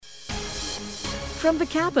From the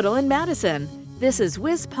Capitol in Madison, this is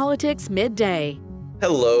WisPolitics Midday.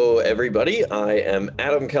 Hello, everybody. I am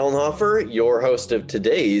Adam Kellenhofer, your host of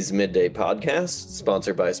today's Midday podcast,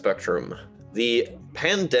 sponsored by Spectrum. The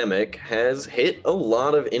pandemic has hit a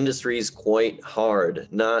lot of industries quite hard.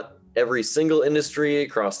 Not every single industry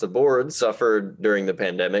across the board suffered during the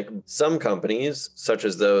pandemic. Some companies, such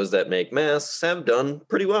as those that make masks, have done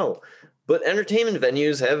pretty well. But entertainment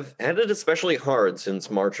venues have had it especially hard since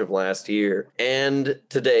March of last year. And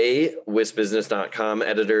today, WisBusiness.com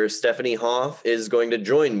editor Stephanie Hoff is going to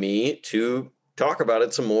join me to talk about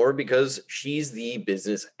it some more because she's the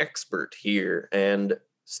business expert here. And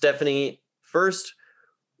Stephanie, first,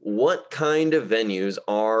 what kind of venues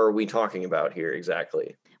are we talking about here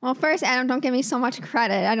exactly? Well, first, Adam, don't give me so much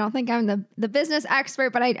credit. I don't think I'm the business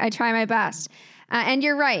expert, but I try my best. And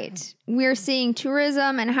you're right. We're seeing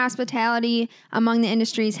tourism and hospitality among the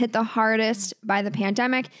industries hit the hardest by the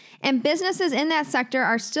pandemic. And businesses in that sector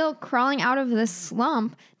are still crawling out of the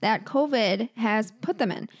slump that COVID has put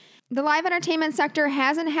them in. The live entertainment sector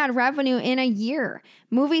hasn't had revenue in a year.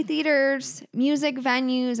 Movie theaters, music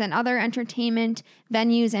venues, and other entertainment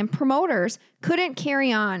venues and promoters couldn't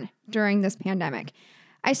carry on during this pandemic.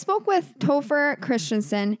 I spoke with Topher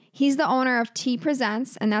Christensen. He's the owner of T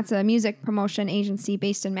Presents, and that's a music promotion agency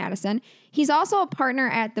based in Madison. He's also a partner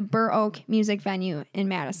at the Burr Oak Music Venue in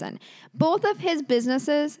Madison. Both of his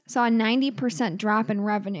businesses saw a 90% drop in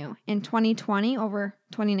revenue in 2020 over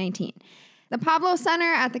 2019. The Pablo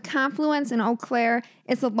Center at the Confluence in Eau Claire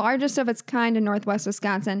is the largest of its kind in Northwest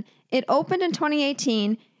Wisconsin. It opened in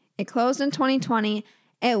 2018. It closed in 2020.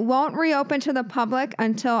 It won't reopen to the public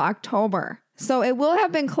until October. So it will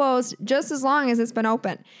have been closed just as long as it's been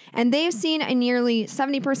open. And they've seen a nearly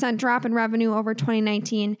 70% drop in revenue over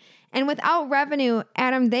 2019. And without revenue,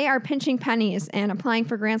 Adam, they are pinching pennies and applying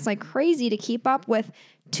for grants like crazy to keep up with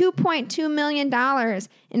 $2.2 million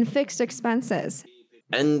in fixed expenses.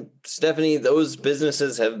 And Stephanie, those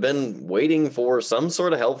businesses have been waiting for some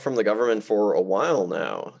sort of help from the government for a while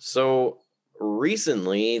now. So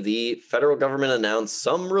recently, the federal government announced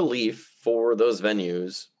some relief for those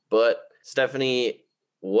venues, but Stephanie,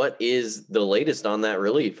 what is the latest on that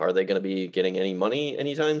relief? Are they going to be getting any money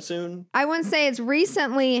anytime soon? I wouldn't say it's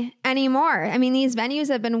recently anymore. I mean, these venues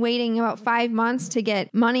have been waiting about 5 months to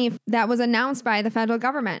get money that was announced by the federal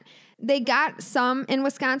government. They got some in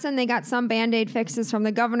Wisconsin. They got some Band-Aid fixes from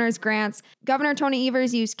the governor's grants. Governor Tony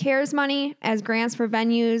Evers used CARES money as grants for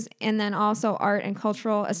venues and then also art and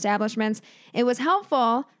cultural establishments. It was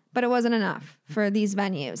helpful, but it wasn't enough for these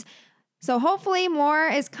venues. So hopefully more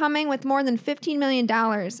is coming with more than $15 million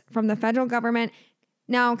from the federal government.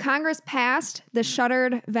 Now, Congress passed the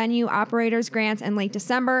Shuttered Venue Operators Grants in late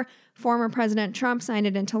December. Former President Trump signed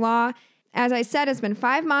it into law. As I said, it's been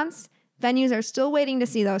 5 months. Venues are still waiting to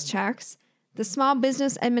see those checks. The Small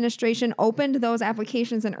Business Administration opened those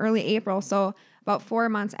applications in early April, so about 4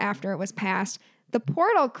 months after it was passed. The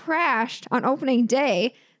portal crashed on opening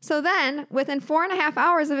day. So then, within 4.5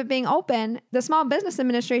 hours of it being open, the Small Business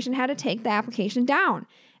Administration had to take the application down.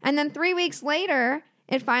 And then 3 weeks later,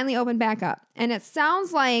 it finally opened back up. And it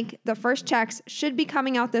sounds like the first checks should be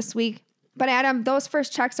coming out this week. But Adam, those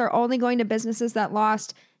first checks are only going to businesses that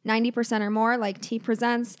lost 90% or more, like T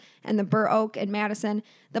Presents and the Burr Oak in Madison.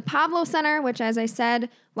 The Pablo Center, which, as I said,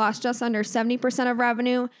 lost just under 70% of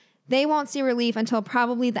revenue, they won't see relief until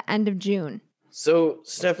probably the end of June. So,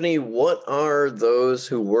 Stephanie, what are those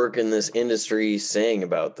who work in this industry saying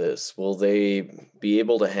about this? Will they be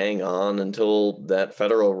able to hang on until that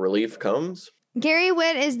federal relief comes? Gary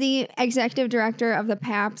Witt is the executive director of the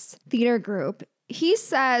PAPS Theater Group. He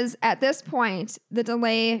says at this point, the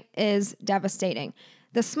delay is devastating.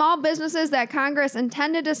 The small businesses that Congress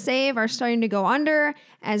intended to save are starting to go under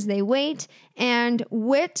as they wait. And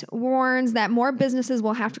Witt warns that more businesses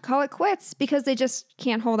will have to call it quits because they just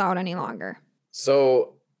can't hold out any longer.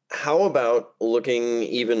 So how about looking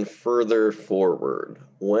even further forward?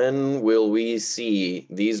 When will we see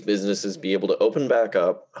these businesses be able to open back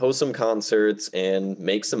up, host some concerts, and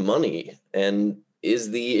make some money? And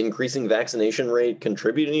is the increasing vaccination rate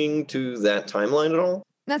contributing to that timeline at all?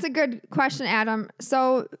 That's a good question, Adam.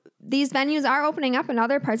 So these venues are opening up in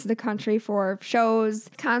other parts of the country for shows,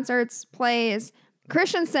 concerts, plays.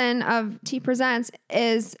 Christensen of T Presents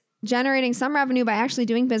is generating some revenue by actually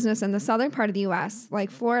doing business in the southern part of the U.S.,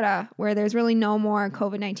 like Florida, where there's really no more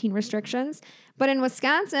COVID-19 restrictions. But in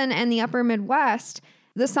Wisconsin and the upper Midwest,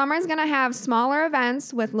 the summer is going to have smaller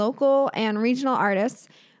events with local and regional artists.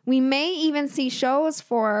 We may even see shows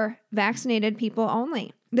for vaccinated people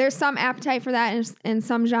only. There's some appetite for that in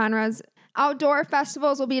some genres. Outdoor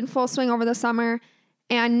festivals will be in full swing over the summer.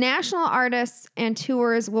 And national artists and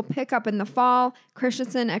tours will pick up in the fall.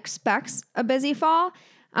 Christensen expects a busy fall.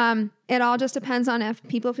 It all just depends on if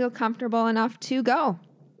people feel comfortable enough to go.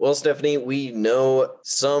 Well, Stephanie, we know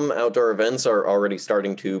some outdoor events are already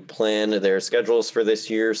starting to plan their schedules for this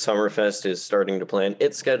year. Summerfest is starting to plan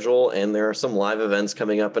its schedule, and there are some live events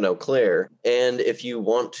coming up in Eau Claire. And if you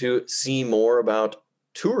want to see more about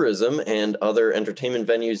tourism and other entertainment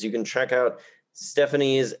venues, you can check out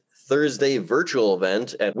Stephanie's Thursday virtual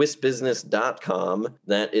event at wisbusiness.com.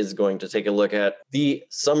 That is going to take a look at the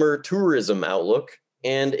summer tourism outlook.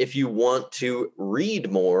 And if you want to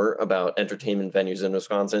read more about entertainment venues in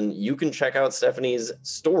Wisconsin, you can check out Stephanie's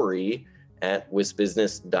story at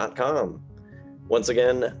wisbusiness.com. Once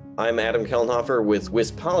again, I'm Adam Kellenhofer with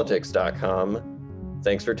wispolitics.com.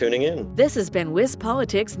 Thanks for tuning in. This has been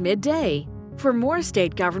WisPolitics Midday. For more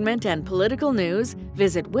state government and political news,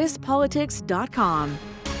 visit wispolitics.com.